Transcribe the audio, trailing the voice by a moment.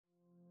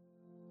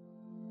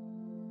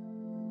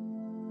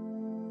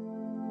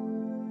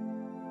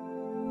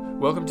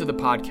Welcome to the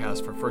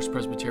podcast for First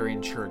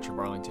Presbyterian Church of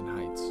Arlington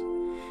Heights.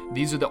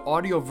 These are the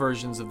audio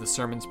versions of the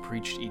sermons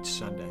preached each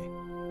Sunday.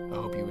 I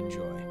hope you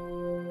enjoy.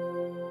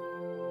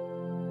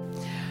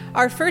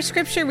 Our first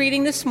scripture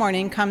reading this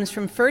morning comes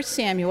from 1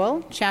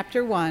 Samuel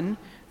chapter 1,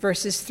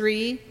 verses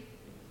 3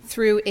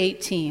 through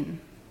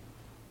 18.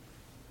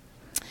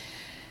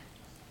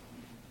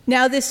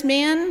 Now this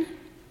man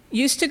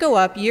used to go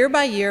up year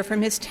by year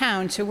from his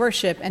town to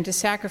worship and to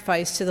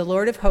sacrifice to the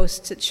Lord of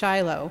hosts at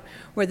Shiloh,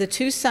 where the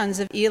two sons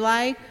of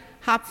Eli,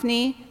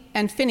 Hophni,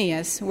 and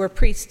Phinehas were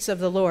priests of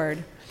the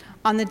Lord.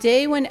 On the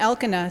day when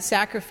Elkanah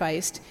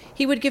sacrificed,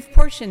 he would give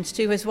portions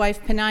to his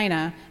wife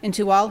Peninnah and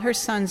to all her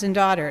sons and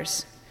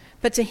daughters.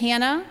 But to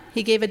Hannah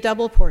he gave a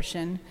double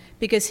portion,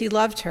 because he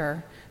loved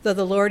her, though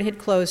the Lord had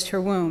closed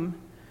her womb.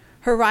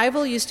 Her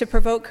rival used to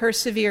provoke her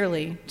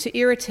severely, to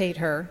irritate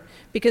her,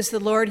 because the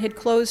Lord had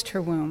closed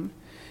her womb.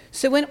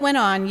 So it went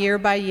on year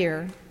by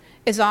year.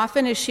 As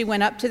often as she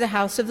went up to the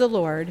house of the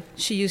Lord,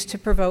 she used to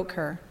provoke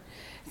her.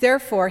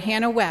 Therefore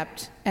Hannah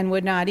wept and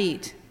would not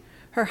eat.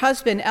 Her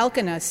husband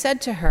Elkanah said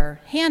to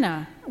her,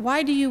 "Hannah,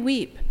 why do you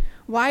weep?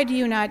 Why do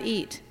you not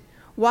eat?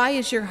 Why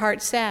is your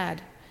heart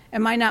sad?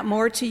 Am I not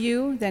more to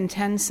you than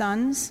 10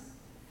 sons?"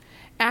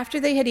 After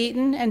they had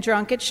eaten and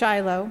drunk at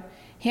Shiloh,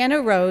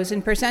 Hannah rose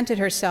and presented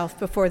herself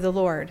before the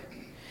Lord.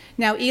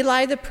 Now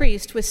Eli the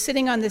priest was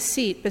sitting on the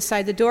seat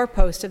beside the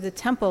doorpost of the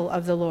temple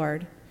of the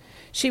Lord.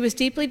 She was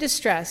deeply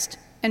distressed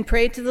and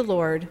prayed to the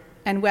Lord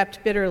and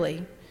wept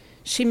bitterly.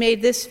 She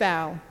made this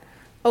vow,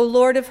 "O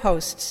Lord of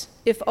hosts,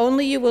 if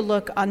only you will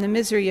look on the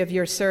misery of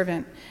your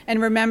servant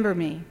and remember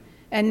me,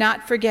 and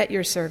not forget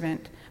your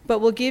servant, but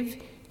will give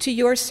to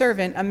your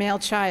servant a male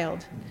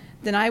child,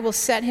 then I will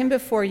set him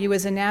before you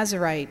as a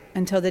Nazirite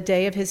until the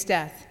day of his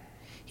death.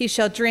 He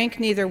shall drink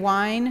neither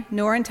wine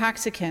nor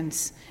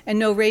intoxicants, and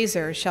no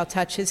razor shall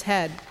touch his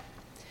head."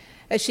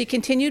 As she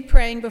continued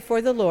praying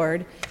before the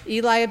Lord,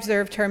 Eli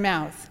observed her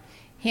mouth.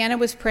 Hannah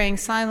was praying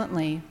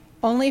silently.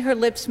 Only her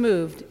lips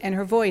moved, and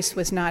her voice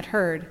was not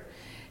heard.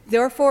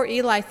 Therefore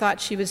Eli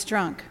thought she was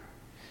drunk.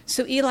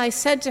 So Eli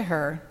said to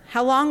her,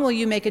 "How long will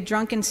you make a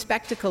drunken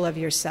spectacle of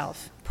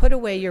yourself? Put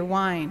away your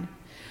wine."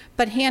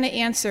 But Hannah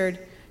answered,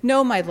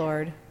 "No, my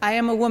Lord, I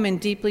am a woman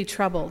deeply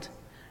troubled.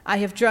 I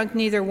have drunk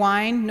neither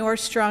wine nor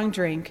strong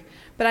drink,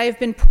 but I have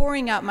been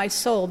pouring out my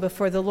soul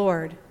before the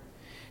Lord.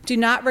 Do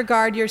not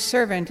regard your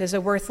servant as a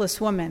worthless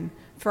woman,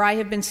 for I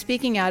have been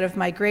speaking out of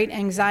my great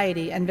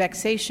anxiety and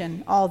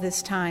vexation all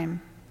this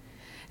time."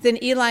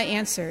 Then Eli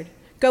answered,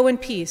 "Go in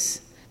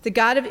peace. The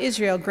God of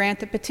Israel grant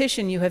the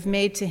petition you have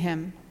made to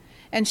him."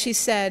 And she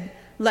said,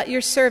 "Let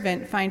your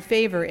servant find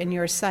favor in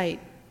your sight."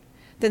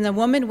 Then the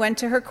woman went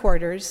to her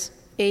quarters,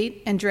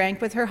 ate and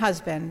drank with her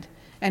husband,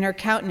 and her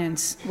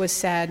countenance was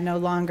sad no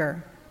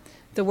longer.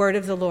 The word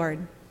of the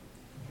Lord.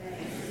 Thanks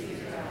be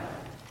to God.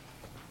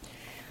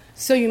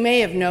 So you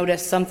may have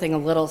noticed something a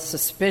little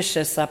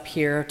suspicious up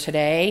here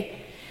today.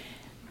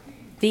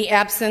 The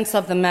absence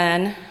of the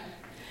men,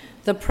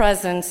 the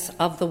presence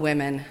of the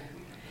women.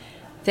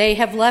 They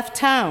have left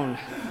town,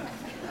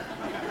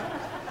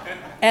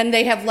 and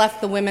they have left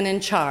the women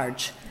in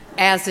charge,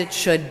 as it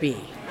should be.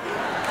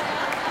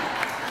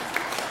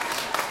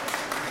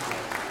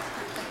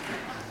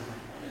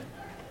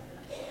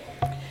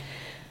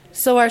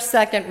 So our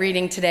second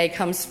reading today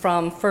comes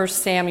from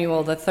 1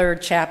 Samuel, the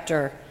 3rd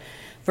chapter,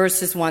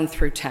 verses 1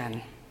 through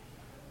 10.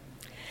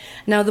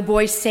 Now the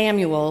boy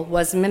Samuel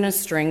was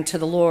ministering to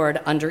the Lord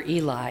under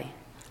Eli.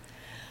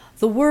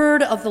 The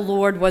word of the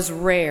Lord was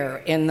rare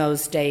in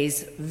those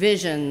days.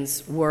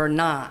 Visions were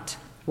not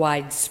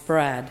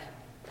widespread.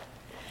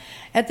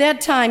 At that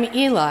time,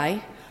 Eli,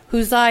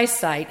 whose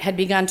eyesight had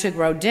begun to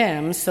grow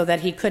dim so that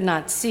he could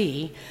not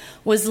see,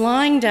 was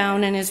lying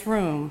down in his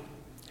room.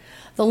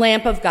 The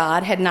lamp of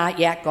God had not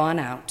yet gone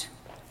out,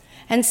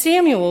 and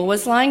Samuel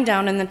was lying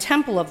down in the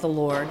temple of the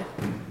Lord,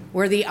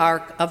 where the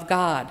ark of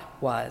God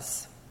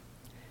was.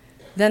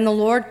 Then the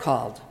Lord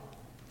called,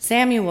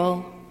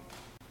 "Samuel,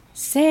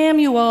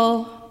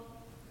 Samuel."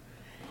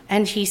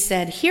 And he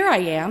said, "Here I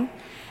am,"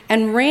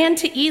 and ran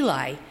to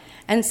Eli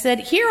and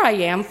said, "Here I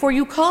am, for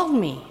you called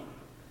me."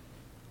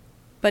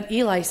 But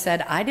Eli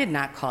said, "I did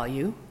not call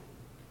you.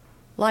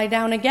 Lie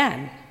down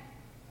again."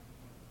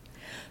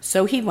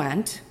 So he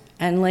went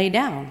and lay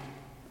down.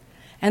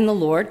 And the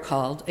Lord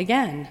called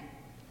again,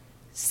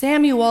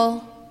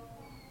 "Samuel."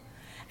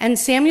 And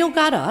Samuel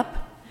got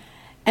up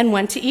and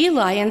went to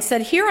Eli and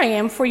said, "Here I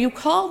am, for you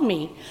called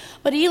me."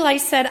 But Eli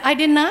said, "I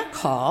did not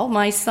call,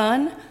 my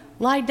son.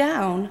 Lie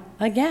down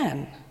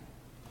again."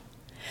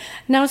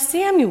 Now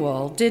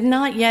Samuel did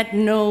not yet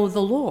know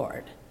the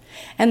Lord,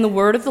 and the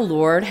word of the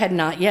Lord had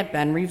not yet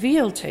been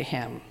revealed to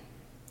him.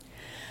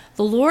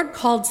 The Lord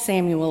called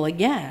Samuel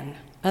again,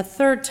 a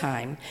 3rd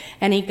time,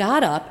 and he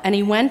got up and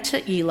he went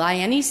to Eli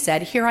and he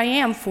said, "Here I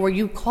am, for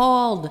you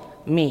called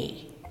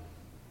me."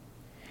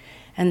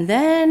 And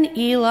then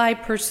Eli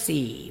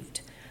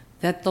perceived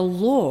that the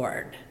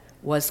Lord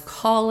was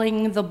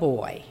calling the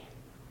boy.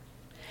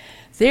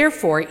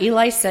 Therefore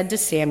Eli said to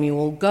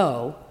Samuel,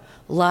 "Go,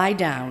 lie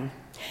down,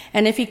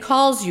 and if he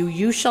calls you,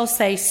 you shall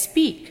say,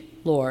 'Speak,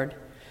 Lord,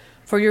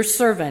 for your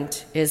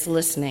servant is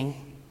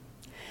listening."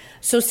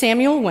 So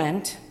Samuel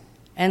went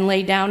and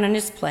lay down in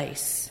his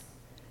place.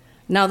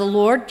 Now the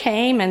Lord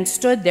came and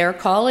stood there,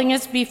 calling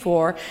as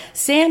before,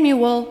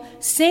 "Samuel,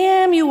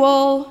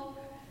 Samuel."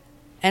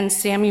 And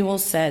Samuel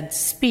said,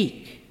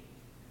 "Speak,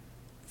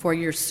 for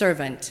your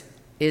servant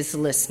is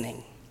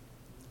listening."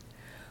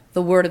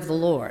 The word of the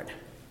Lord.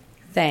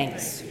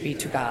 Thanks be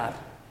to God.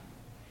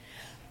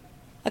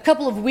 A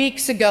couple of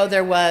weeks ago,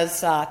 there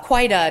was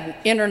quite an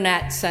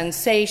internet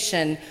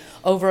sensation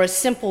over a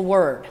simple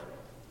word.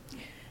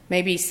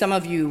 Maybe some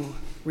of you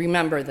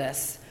remember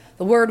this.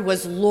 The word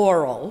was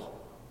laurel.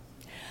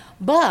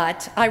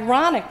 But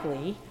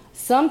ironically,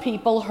 some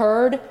people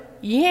heard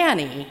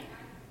Yanny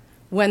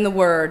when the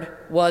word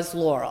was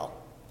laurel.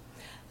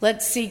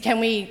 Let's see, can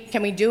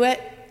we do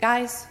it,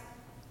 guys?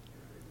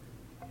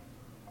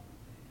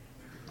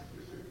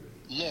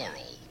 Laurel.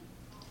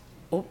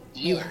 Oh,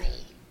 Laurel.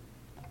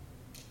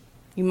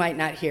 You might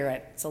not hear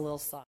it. It's a little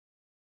soft.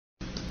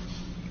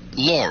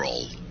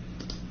 Laurel.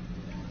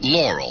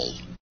 Laurel.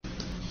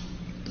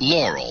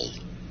 Laurel.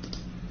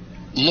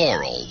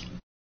 Laurel.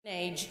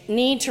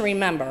 Need to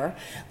remember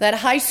that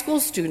high school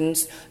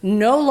students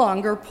no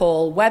longer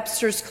pull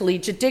Webster's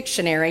Collegiate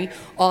Dictionary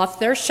off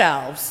their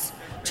shelves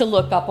to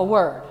look up a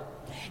word.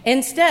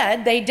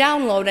 Instead, they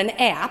download an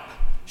app,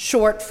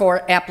 short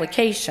for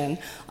application,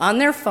 on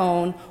their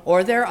phone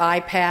or their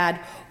iPad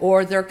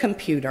or their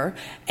computer,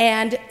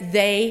 and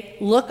they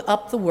look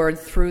up the word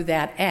through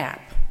that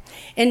app.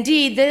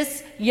 Indeed,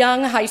 this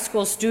young high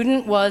school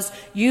student was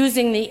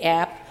using the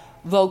app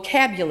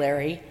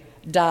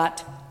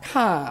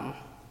vocabulary.com.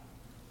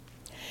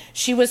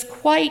 She was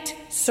quite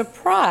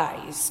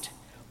surprised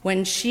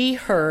when she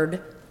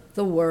heard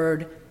the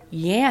word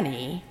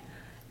Yanny,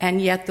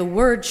 and yet the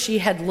word she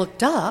had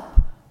looked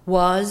up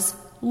was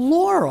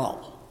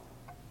laurel.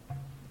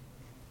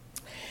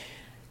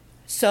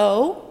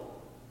 So,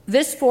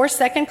 this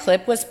 4-second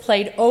clip was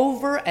played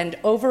over and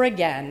over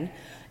again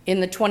in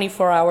the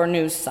 24-hour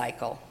news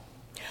cycle.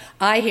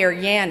 I hear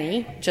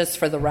Yanny, just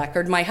for the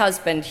record. My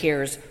husband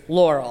hears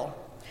laurel.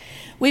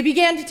 We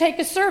began to take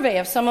a survey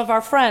of some of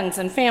our friends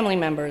and family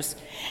members,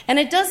 and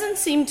it doesn't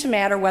seem to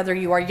matter whether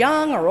you are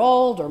young or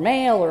old or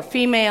male or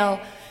female.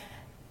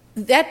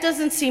 That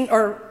doesn't seem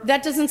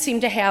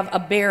to have a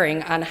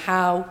bearing on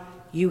how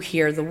you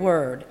hear the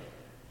word.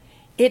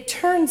 It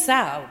turns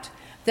out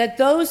that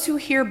those who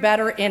hear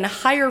better in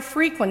higher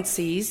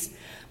frequencies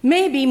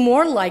may be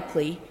more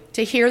likely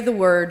to hear the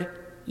word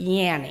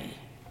Yanny,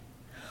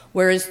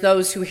 whereas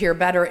those who hear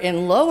better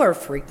in lower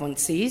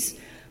frequencies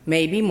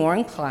may be more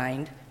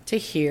inclined to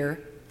hear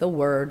the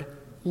word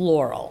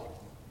laurel.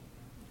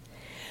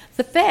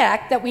 The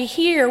fact that we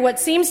hear what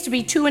seems to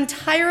be two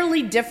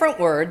entirely different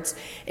words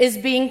is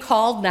being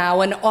called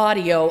now an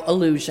audio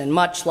illusion,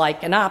 much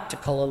like an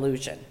optical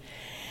illusion.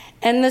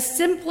 And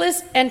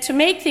to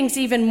make things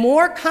even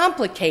more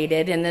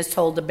complicated in this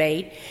whole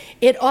debate,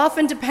 it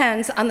often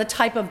depends on the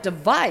type of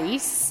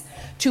device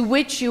to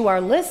which you are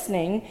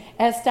listening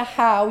as to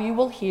how you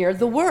will hear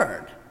the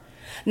word.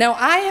 Now,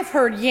 I have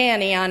heard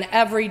Yanny on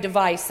every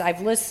device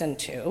I've listened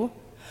to,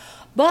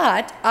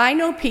 but I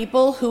know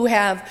people who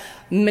have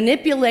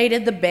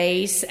manipulated the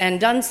bass and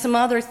done some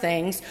other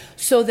things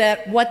so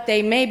that what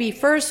they maybe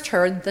first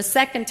heard, the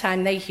second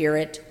time they hear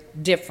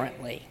it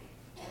differently.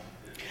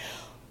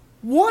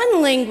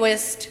 One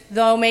linguist,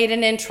 though, made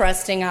an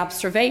interesting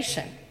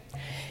observation.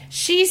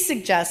 She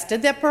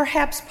suggested that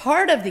perhaps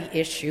part of the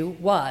issue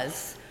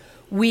was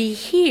we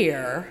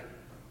hear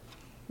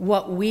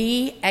what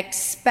we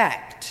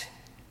expect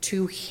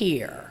to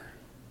hear.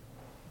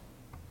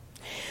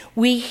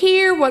 We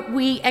hear what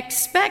we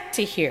expect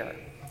to hear.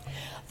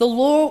 The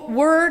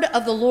word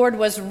of the Lord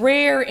was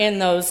rare in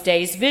those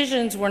days.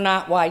 Visions were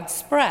not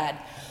widespread.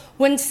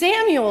 When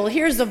Samuel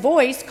hears a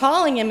voice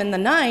calling him in the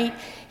night,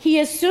 he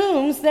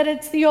assumes that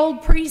it's the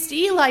old priest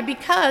Eli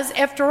because,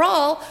 after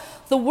all,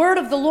 the word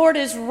of the Lord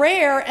is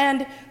rare,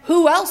 and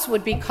who else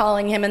would be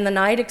calling him in the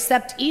night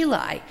except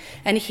Eli?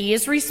 And he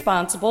is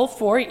responsible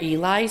for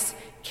Eli's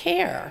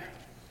care.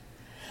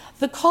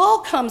 The call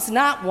comes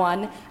not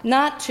one,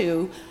 not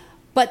two,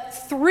 but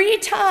 3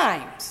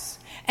 times.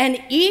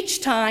 And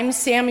each time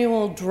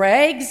Samuel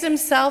drags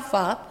himself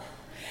up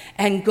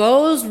and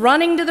goes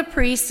running to the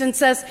priest and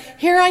says,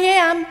 "Here I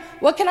am.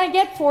 What can I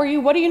get for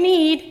you? What do you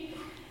need?"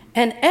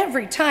 And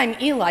every time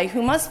Eli,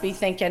 who must be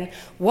thinking,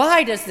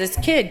 "Why does this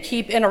kid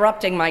keep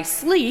interrupting my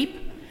sleep?"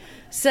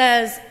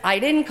 says, "I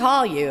didn't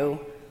call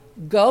you.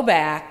 Go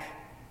back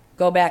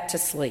to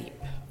sleep."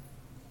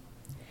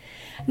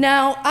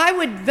 Now, I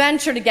would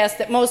venture to guess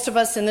that most of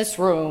us in this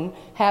room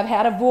have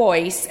had a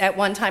voice at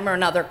one time or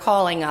another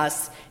calling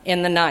us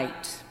in the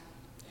night.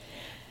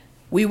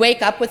 We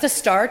wake up with a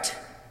start.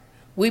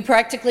 We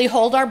practically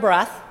hold our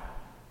breath,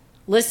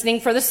 listening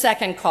for the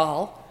second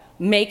call,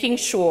 making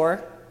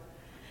sure,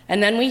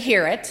 and then we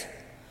hear it.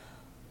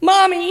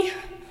 "Mommy,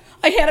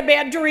 I had a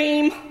bad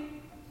dream."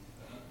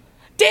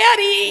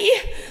 "Daddy,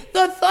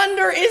 the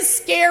thunder is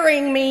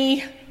scaring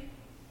me."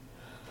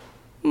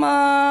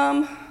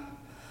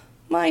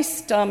 My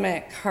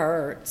stomach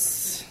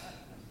hurts.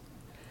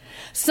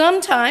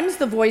 Sometimes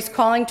the voice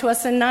calling to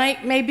us at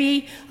night may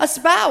be a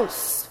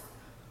spouse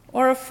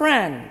or a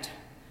friend.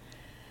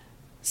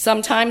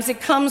 Sometimes it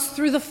comes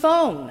through the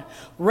phone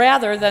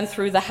rather than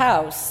through the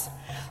house.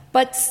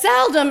 But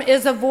seldom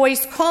is a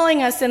voice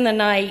calling us in the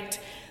night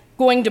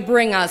going to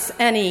bring us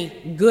any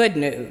good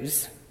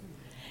news.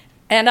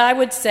 And I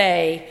would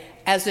say,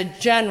 as a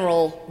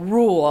general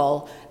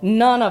rule,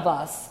 none of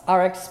us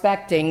are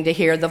expecting to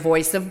hear the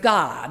voice of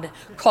God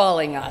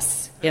calling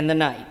us in the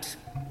night.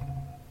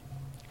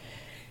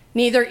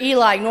 Neither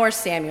Eli nor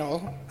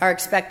Samuel are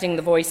expecting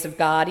the voice of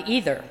God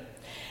either.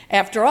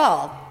 After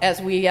all,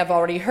 as we have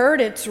already heard,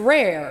 it's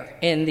rare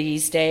in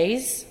these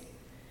days.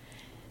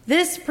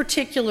 This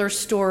particular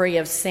story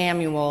of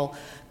Samuel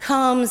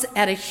comes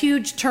at a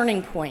huge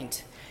turning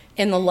point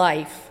in the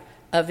life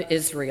of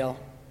Israel.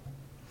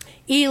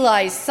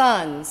 Eli's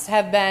sons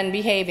have been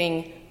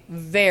behaving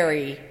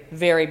very,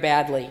 very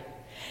badly.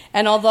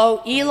 And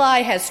although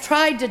Eli has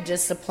tried to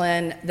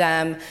discipline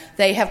them,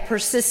 they have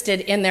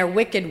persisted in their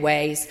wicked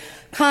ways.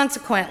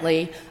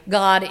 Consequently,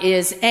 God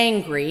is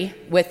angry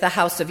with the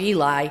house of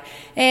Eli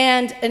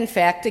and, in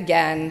fact,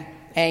 again,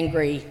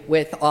 angry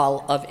with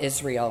all of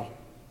Israel.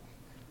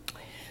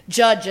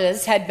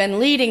 Judges had been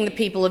leading the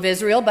people of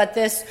Israel, but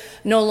this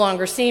no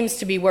longer seems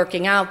to be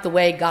working out the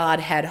way God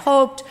had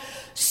hoped.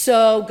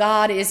 So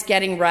God is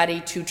getting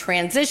ready to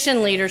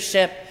transition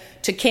leadership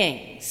to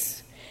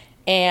kings.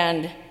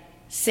 And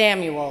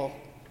Samuel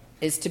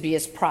is to be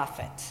his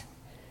prophet.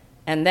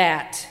 And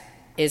that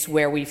is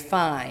where we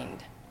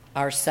find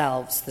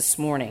ourselves this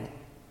morning.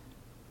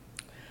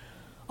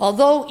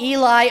 Although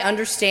Eli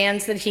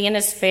understands that he and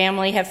his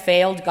family have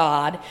failed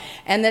God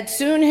and that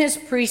soon his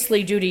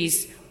priestly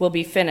duties will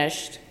be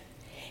finished,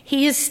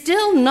 he is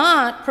still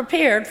not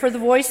prepared for the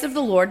voice of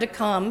the Lord to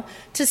come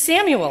to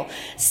Samuel.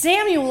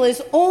 Samuel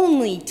is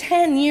only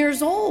 10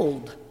 years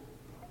old.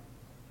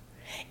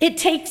 It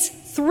takes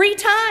 3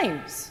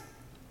 times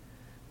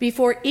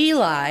before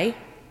Eli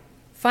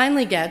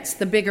finally gets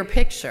the bigger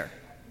picture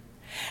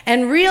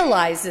and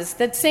realizes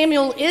that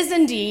Samuel is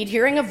indeed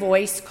hearing a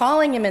voice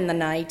calling him in the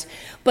night,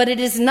 but it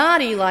is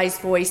not Eli's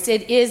voice,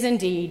 it is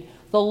indeed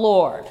the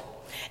Lord.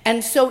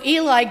 And so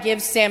Eli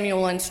gives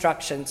Samuel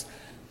instructions.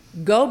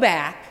 Go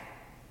back,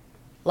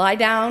 lie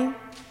down,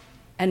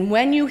 and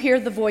when you hear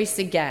the voice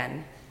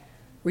again,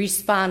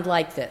 respond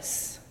like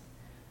this.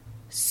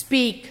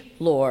 Speak,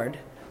 Lord,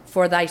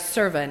 for thy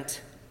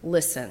servant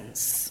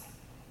listens.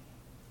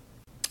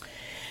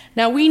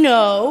 Now we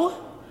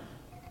know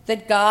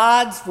that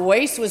God's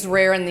voice was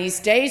rare in these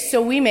days,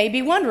 so we may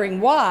be wondering,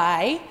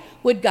 why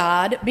would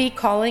God be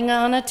calling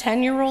on a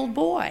 10-year-old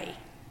boy?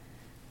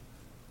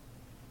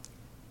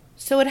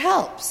 So it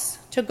helps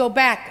to go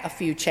back a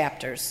few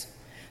chapters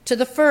to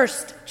the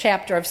first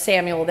chapter of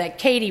Samuel that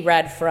Katie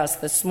read for us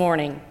this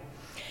morning,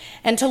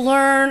 and to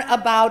learn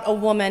about a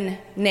woman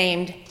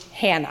named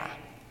Hannah.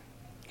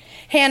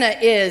 Hannah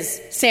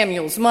is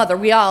Samuel's mother.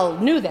 We all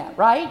knew that,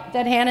 right?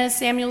 That Hannah is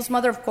Samuel's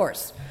mother, of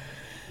course.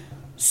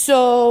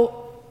 So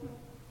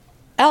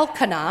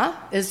Elkanah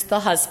is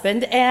the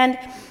husband, and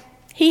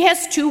he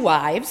has 2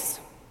 wives,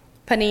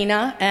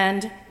 Peninnah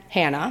and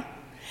Hannah.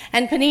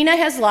 And Peninnah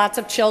has lots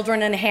of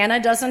children, and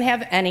Hannah doesn't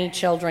have any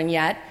children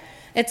yet.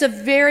 It's a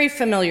very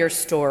familiar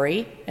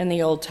story in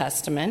the Old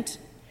Testament.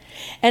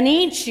 And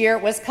each year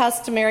it was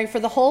customary for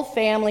the whole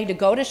family to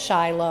go to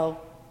Shiloh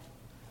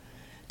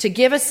to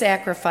give a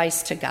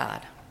sacrifice to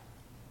God.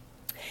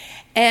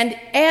 And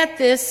at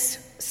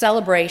this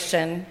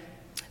celebration,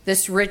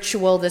 this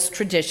ritual, this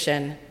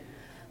tradition,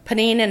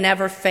 Peninnah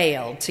never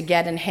failed to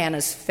get in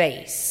Hannah's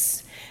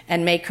face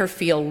and make her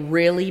feel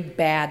really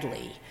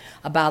badly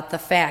about the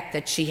fact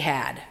that she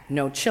had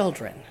no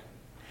children.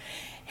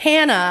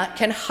 Hannah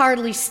can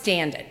hardly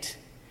stand it.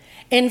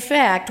 In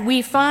fact,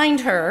 we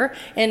find her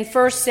in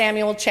 1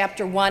 Samuel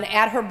chapter 1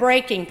 at her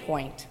breaking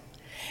point.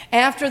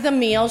 After the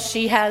meal,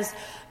 she has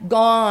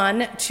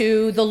gone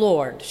to the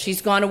Lord.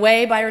 She's gone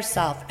away by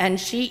herself, and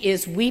she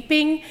is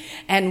weeping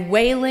and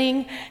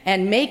wailing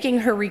and making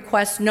her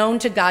request known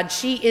to God.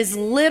 She is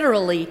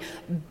literally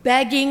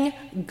begging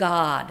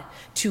God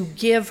to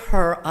give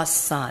her a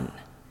son.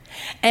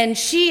 And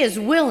she is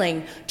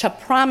willing to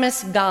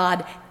promise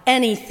God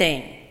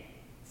anything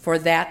for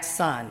that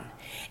son.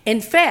 In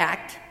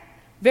fact,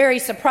 very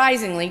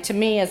surprisingly to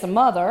me as a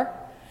mother,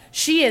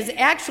 she is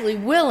actually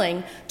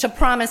willing to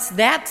promise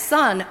that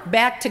son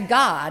back to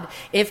God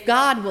if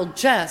God will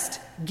just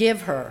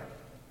give her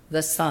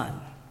the son.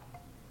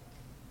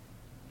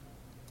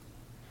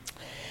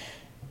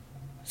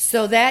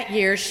 So that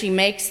year she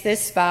makes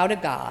this vow to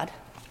God.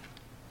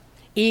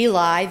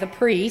 Eli, the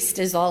priest,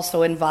 is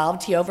also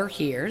involved. He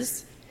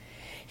overhears.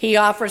 He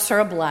offers her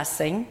a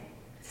blessing.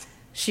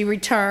 She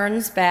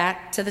returns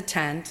back to the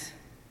tent.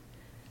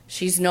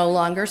 She's no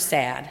longer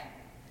sad.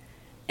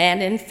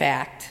 And in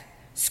fact,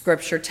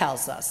 Scripture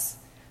tells us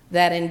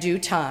that in due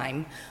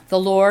time, the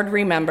Lord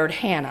remembered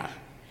Hannah.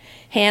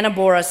 Hannah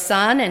bore a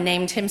son and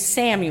named him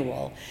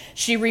Samuel.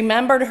 She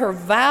remembered her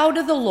vow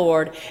to the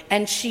Lord,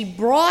 and she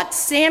brought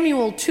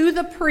Samuel to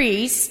the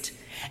priest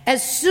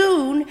as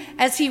soon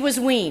as he was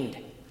weaned.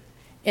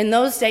 In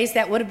those days,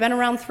 that would have been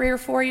around 3 or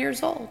 4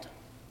 years old.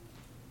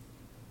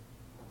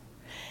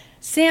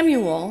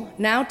 Samuel,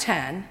 now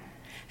 10,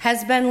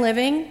 has been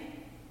living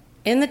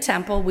in the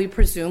temple, we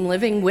presume,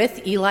 living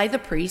with Eli the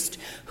priest,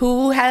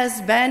 who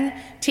has been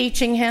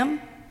teaching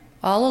him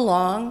all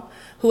along,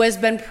 who has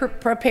been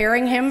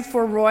preparing him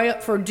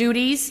for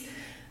duties,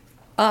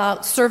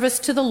 service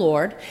to the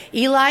Lord.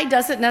 Eli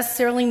doesn't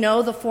necessarily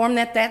know the form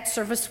that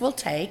service will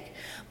take,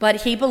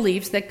 but he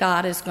believes that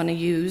God is going to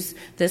use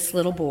this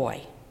little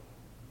boy.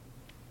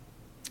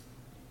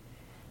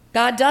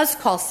 God does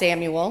call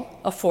Samuel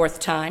a 4th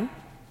time,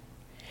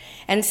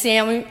 and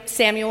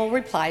Samuel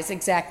replies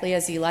exactly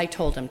as Eli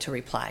told him to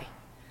reply.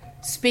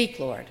 "Speak,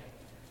 Lord,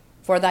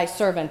 for thy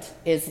servant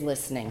is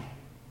listening."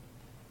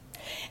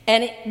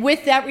 And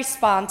with that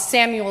response,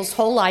 Samuel's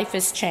whole life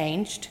is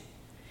changed.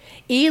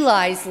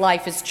 Eli's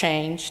life is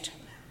changed.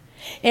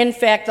 In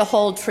fact, the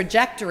whole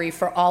trajectory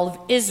for all of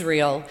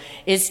Israel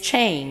is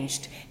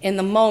changed in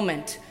the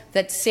moment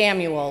that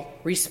Samuel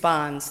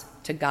responds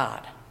to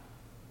God.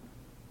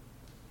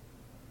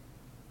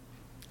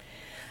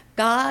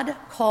 God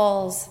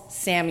calls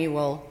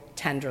Samuel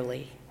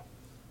tenderly,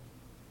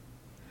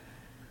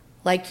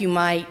 like you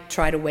might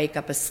try to wake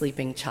up a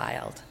sleeping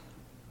child.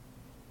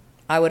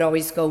 I would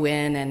always go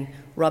in and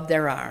rub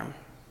their arm,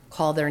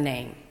 call their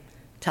name,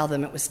 tell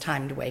them it was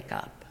time to wake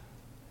up.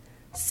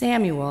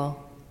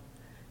 "Samuel,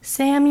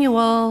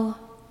 Samuel."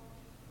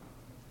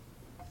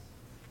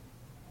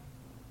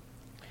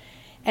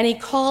 And he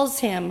calls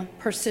him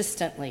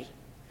persistently.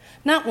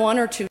 Not 1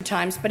 or 2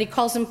 times, but he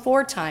calls him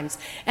 4 times.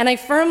 And I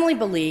firmly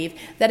believe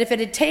that if it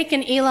had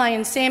taken Eli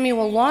and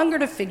Samuel longer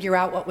to figure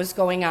out what was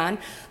going on,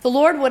 the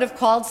Lord would have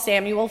called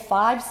Samuel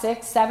 5,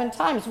 6, 7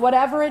 times,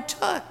 whatever it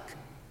took.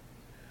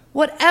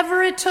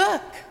 Whatever it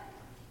took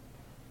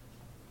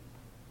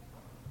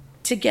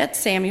to get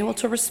Samuel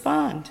to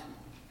respond.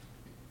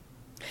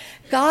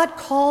 God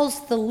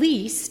calls the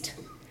least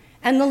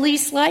and the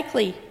least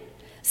likely.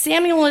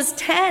 Samuel is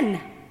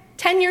 10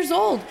 years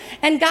old,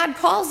 and God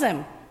calls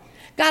him.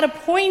 God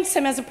appoints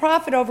him as a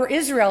prophet over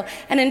Israel.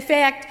 And in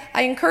fact,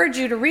 I encourage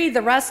you to read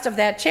the rest of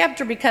that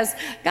chapter, because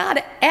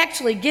God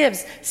actually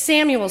gives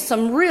Samuel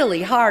some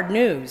really hard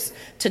news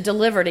to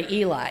deliver to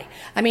Eli.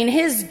 I mean,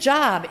 his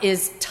job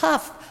is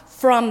tough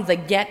from the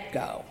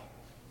get-go.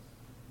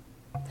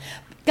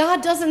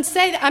 God doesn't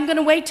say that I'm going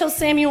to wait till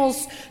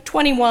Samuel's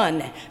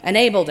 21 and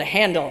able to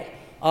handle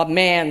a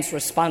man's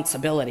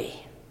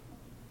responsibility.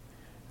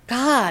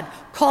 God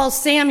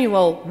calls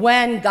Samuel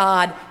when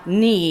God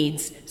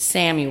needs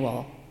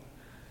Samuel.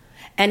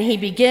 And he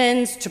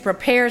begins to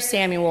prepare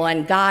Samuel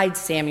and guide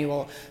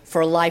Samuel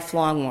for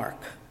lifelong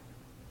work.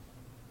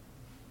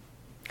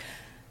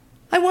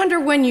 I wonder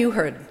when you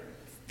heard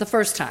the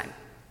first time.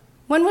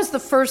 When was the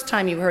first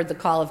time you heard the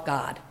call of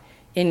God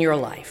in your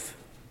life?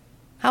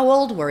 How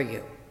old were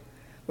you?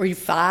 Were you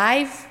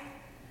 5?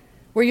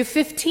 Were you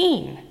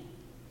 15?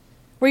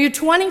 Were you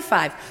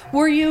 25?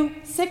 Were you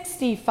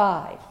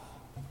 65?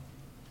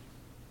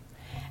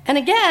 And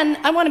again,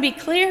 I want to be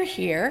clear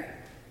here.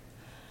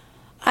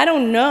 I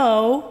don't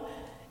know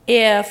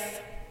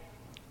if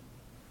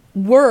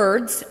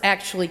words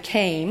actually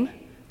came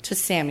to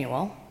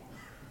Samuel,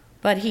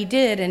 but he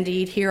did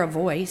indeed hear a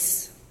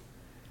voice,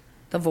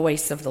 the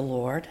voice of the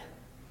Lord.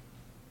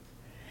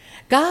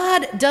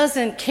 God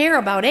doesn't care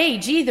about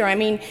age either. I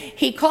mean,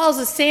 he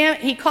calls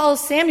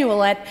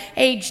Samuel at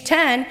age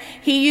 10.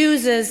 He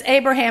uses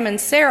Abraham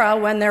and Sarah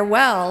when they're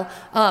well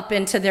up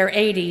into their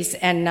 80s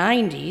and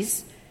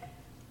 90s.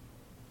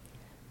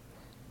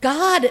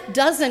 God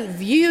doesn't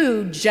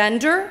view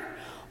gender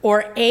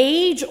or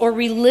age or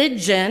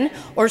religion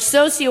or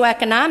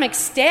socioeconomic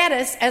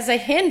status as a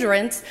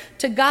hindrance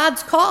to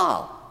God's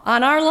call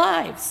on our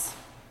lives.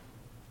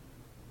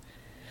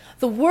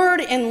 The word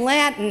in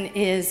Latin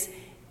is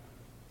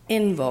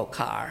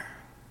invocar,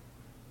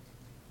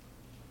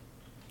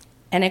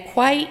 and it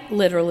quite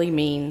literally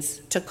means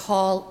to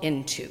call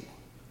into.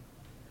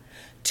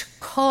 To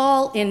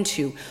call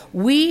into.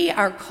 We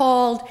are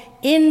called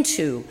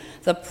into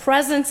the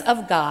presence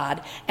of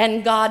God,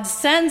 and God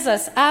sends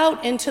us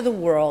out into the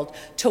world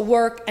to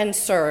work and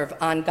serve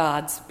on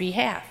God's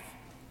behalf.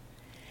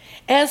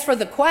 As for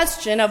the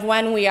question of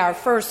when we are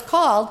first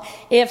called,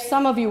 if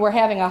some of you were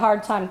having a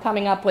hard time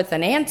coming up with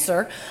an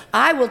answer,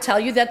 I will tell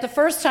you that the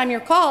first time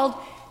you're called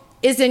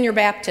is in your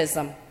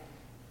baptism.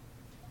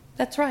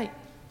 That's right.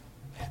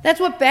 That's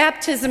what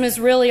baptism is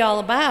really all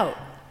about.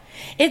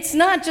 It's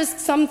not just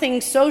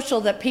something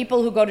social that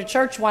people who go to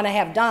church want to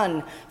have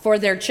done for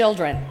their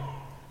children.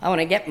 I want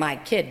to get my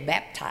kid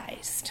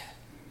baptized.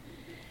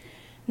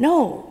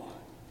 No.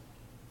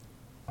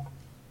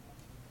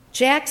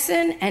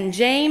 Jackson and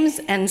James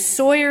and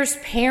Sawyer's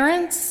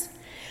parents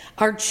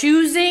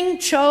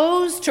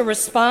chose to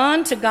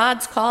respond to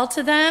God's call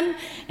to them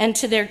and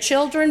to their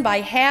children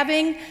by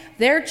having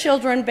their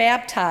children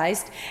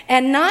baptized,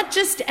 and not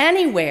just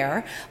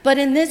anywhere, but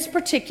in this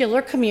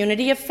particular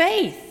community of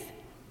faith.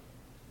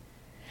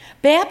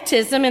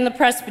 Baptism in the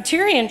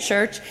Presbyterian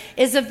Church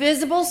is a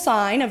visible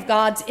sign of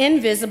God's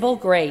invisible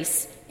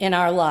grace in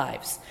our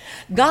lives.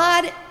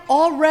 God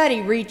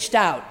already reached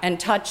out and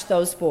touched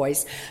those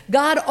boys.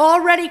 God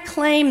already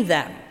claimed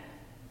them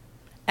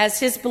as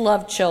his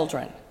beloved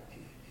children.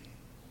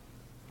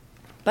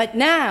 But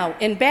now,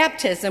 in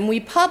baptism, we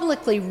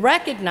publicly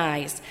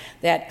recognize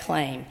that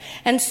claim.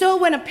 And so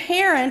when a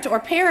parent or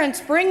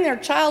parents bring their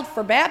child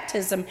for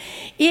baptism,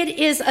 it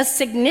is a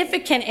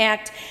significant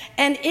act,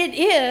 and it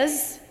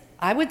is,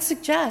 I would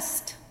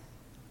suggest,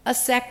 a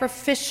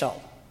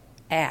sacrificial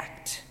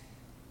act.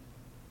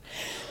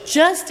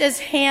 Just as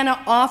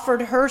Hannah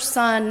offered her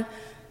son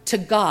to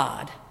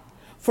God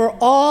for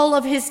all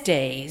of his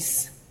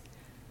days,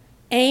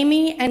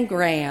 Amy and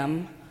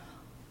Graham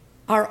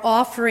are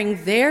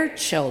offering their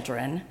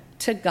children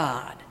to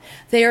God.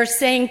 They are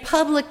saying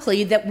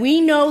publicly that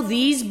we know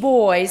these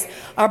boys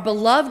are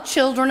beloved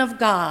children of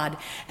God,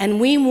 and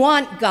we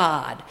want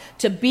God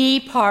to be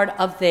part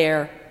of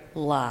their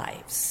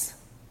lives.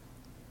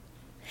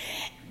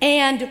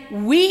 And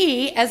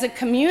we, as a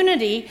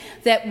community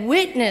that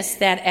witnessed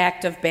that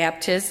act of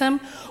baptism,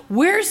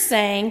 we're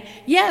saying,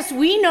 yes,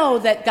 we know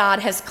that God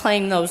has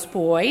claimed those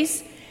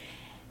boys,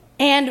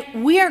 and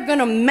we are going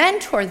to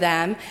mentor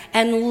them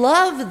and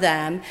love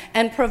them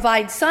and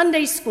provide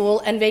Sunday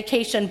school and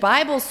vacation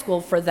Bible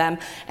school for them.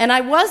 And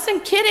I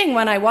wasn't kidding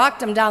when I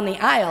walked them down the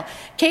aisle.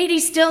 Katie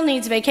still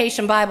needs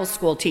vacation Bible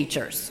school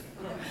teachers.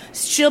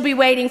 She'll be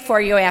waiting for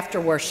you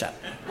after worship.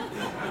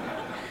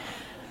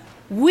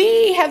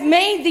 We have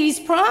made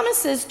these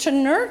promises to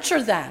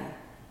nurture them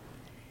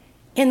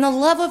in the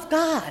love of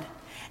God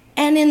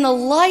and in the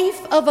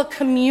life of a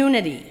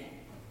community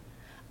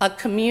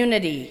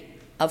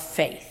of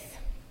faith.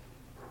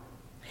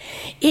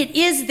 It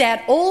is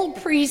that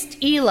old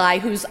priest Eli,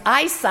 whose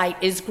eyesight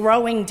is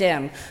growing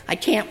dim, I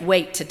can't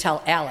wait to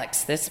tell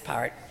Alex this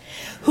part,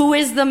 who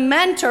is the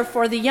mentor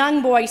for the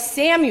young boy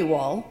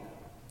Samuel,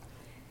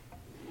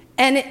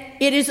 and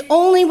it is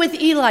only with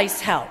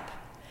Eli's help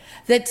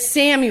that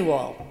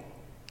Samuel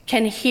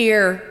can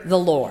hear the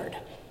Lord.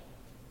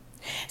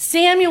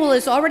 Samuel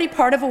is already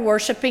part of a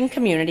worshiping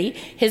community.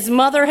 His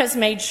mother has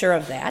made sure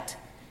of that.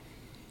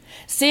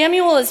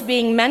 Samuel is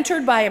being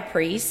mentored by a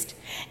priest,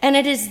 and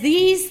it is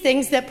these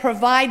things that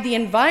provide the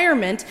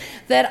environment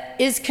that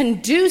is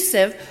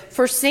conducive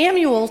for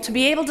Samuel to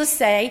be able to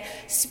say,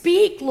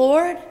 "Speak,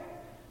 Lord,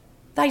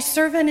 thy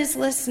servant is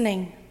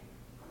listening."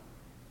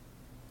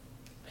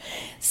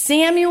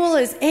 Samuel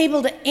is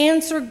able to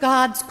answer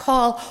God's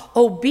call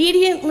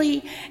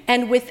obediently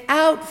and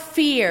without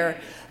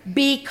fear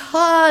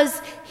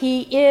because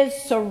he is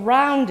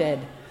surrounded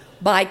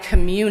by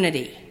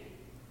community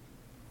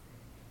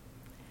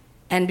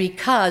and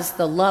because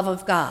the love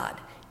of God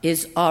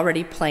is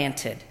already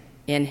planted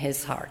in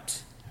his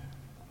heart.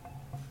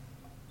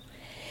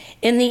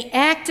 In the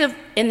act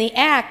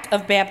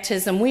of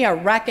baptism, we are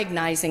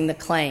recognizing the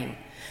claim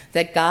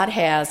that God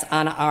has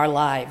on our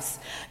lives.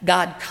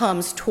 God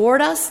comes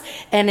toward us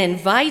and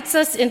invites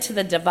us into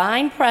the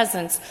divine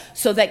presence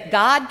so that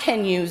God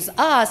can use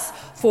us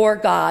for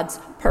God's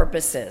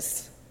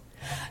purposes.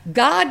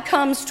 God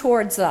comes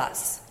towards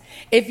us.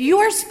 If you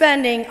are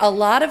spending a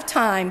lot of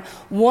time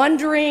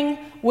wondering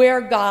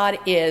where God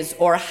is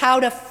or how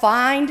to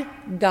find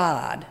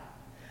God,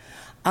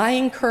 I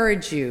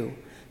encourage you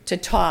to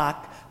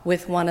talk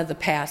with one of the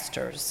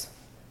pastors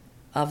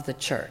of the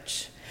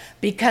church,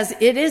 because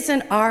it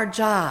isn't our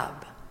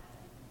job,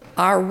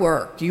 our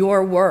work,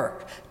 your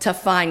work, to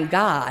find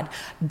God.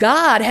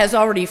 God has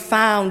already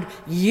found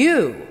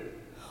you.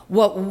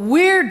 What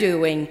we're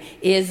doing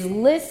is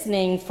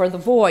listening for the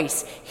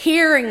voice,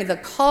 hearing the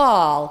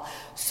call,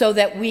 so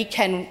that we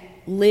can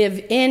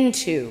live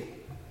into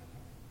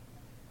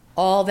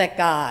all that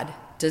God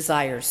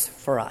desires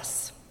for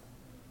us.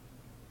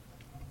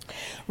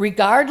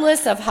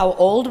 Regardless of how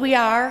old we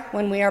are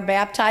when we are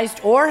baptized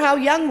or how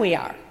young we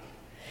are,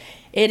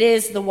 it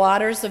is the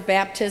waters of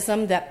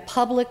baptism that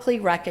publicly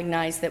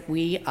recognize that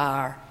we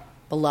are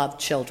beloved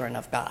children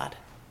of God.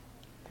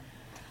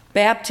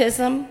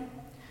 Baptism,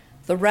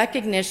 the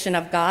recognition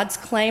of God's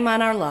claim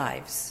on our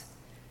lives,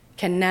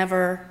 can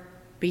never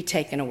be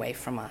taken away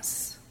from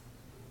us.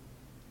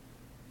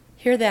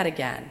 Hear that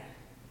again.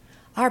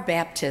 Our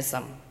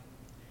baptism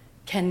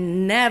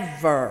can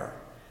never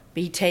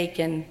be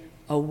taken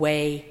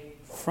away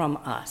from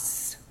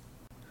us.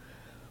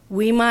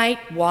 We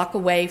might walk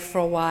away for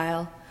a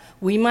while.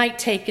 We might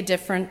take a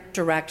different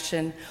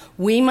direction.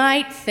 We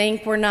might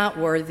think we're not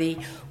worthy.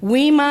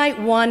 We might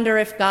wonder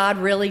if God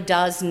really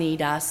does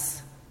need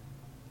us.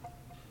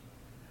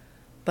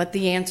 But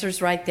the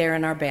answer's right there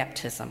in our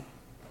baptism.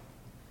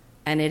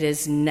 And it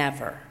is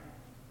never,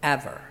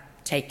 ever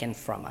taken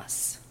from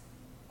us.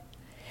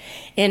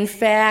 In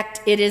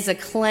fact, it is a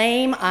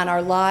claim on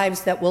our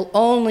lives that will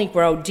only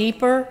grow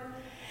deeper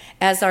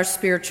as our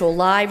spiritual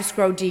lives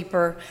grow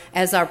deeper,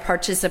 as our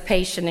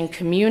participation in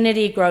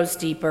community grows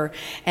deeper,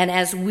 and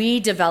as we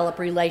develop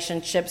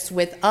relationships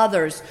with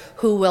others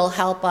who will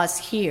help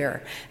us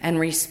hear and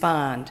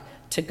respond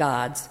to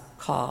God's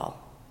call.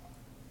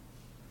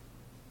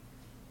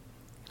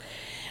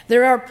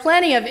 There are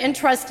plenty of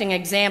interesting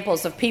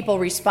examples of people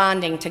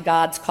responding to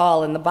God's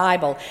call in the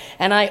Bible,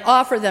 and I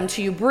offer them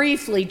to you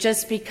briefly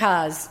just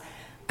because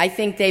I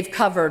think they've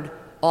covered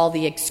all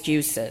the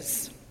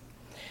excuses.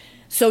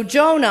 So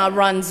Jonah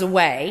runs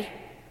away.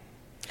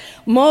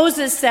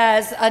 Moses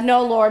says,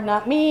 "No, Lord,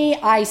 not me,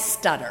 I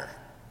stutter."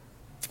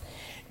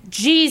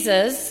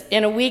 Jesus,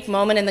 in a weak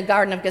moment in the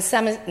Garden of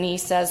Gethsemane,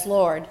 says,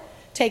 "Lord,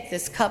 take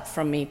this cup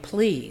from me,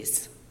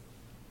 please."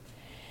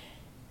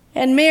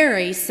 And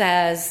Mary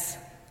says,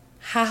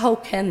 "How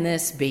can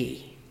this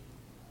be?"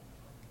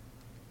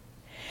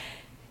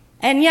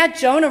 And yet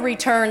Jonah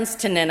returns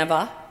to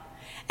Nineveh,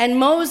 and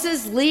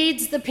Moses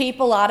leads the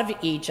people out of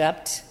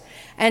Egypt,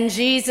 and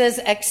Jesus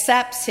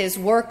accepts his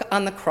work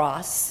on the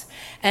cross,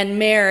 and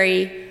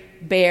Mary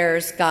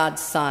bears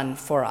God's Son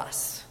for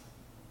us.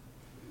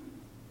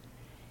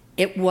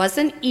 It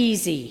wasn't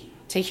easy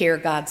to hear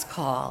God's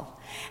call,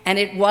 and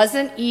it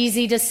wasn't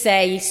easy to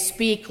say,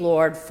 "Speak,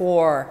 Lord,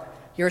 for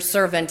your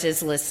servant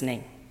is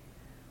listening."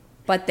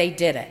 But they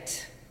did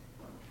it.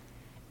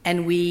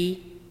 And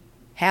we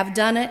have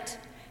done it,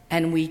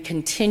 and we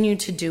continue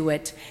to do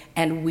it,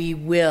 and we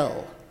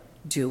will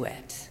do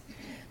it.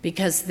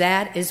 Because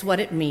that is what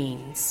it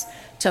means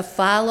to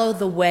follow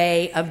the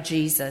way of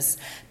Jesus,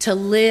 to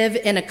live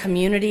in a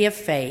community of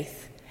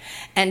faith,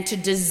 and to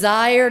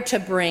desire to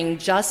bring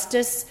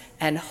justice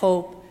and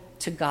hope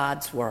to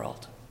God's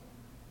world.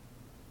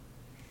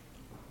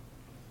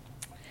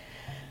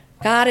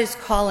 God is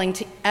calling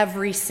to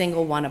every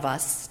single one of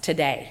us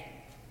today.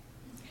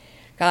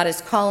 God is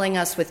calling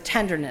us with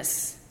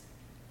tenderness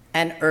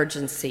and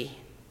urgency.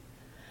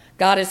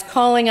 God is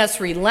calling us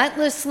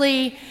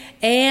relentlessly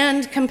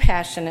and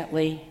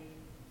compassionately.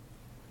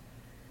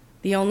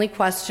 The only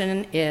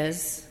question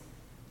is,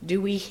 do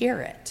we hear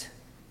it?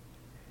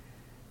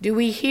 Do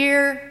we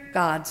hear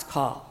God's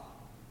call?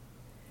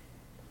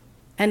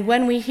 And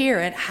when we hear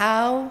it,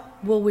 how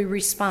will we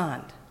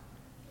respond?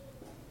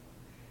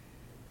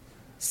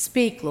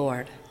 Speak,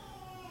 Lord.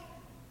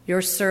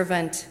 Your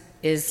servant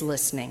is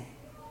listening.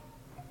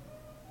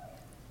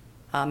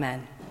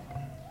 Amen.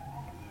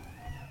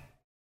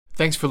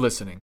 Thanks for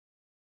listening.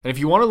 And if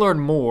you want to learn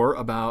more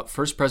about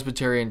First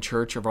Presbyterian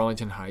Church of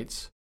Arlington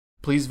Heights,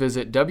 please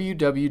visit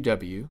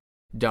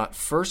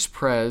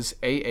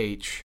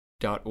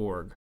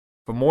www.firstpresah.org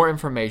for more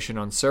information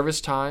on service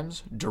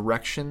times,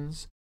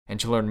 directions, and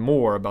to learn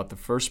more about the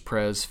First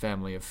Pres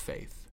family of faith.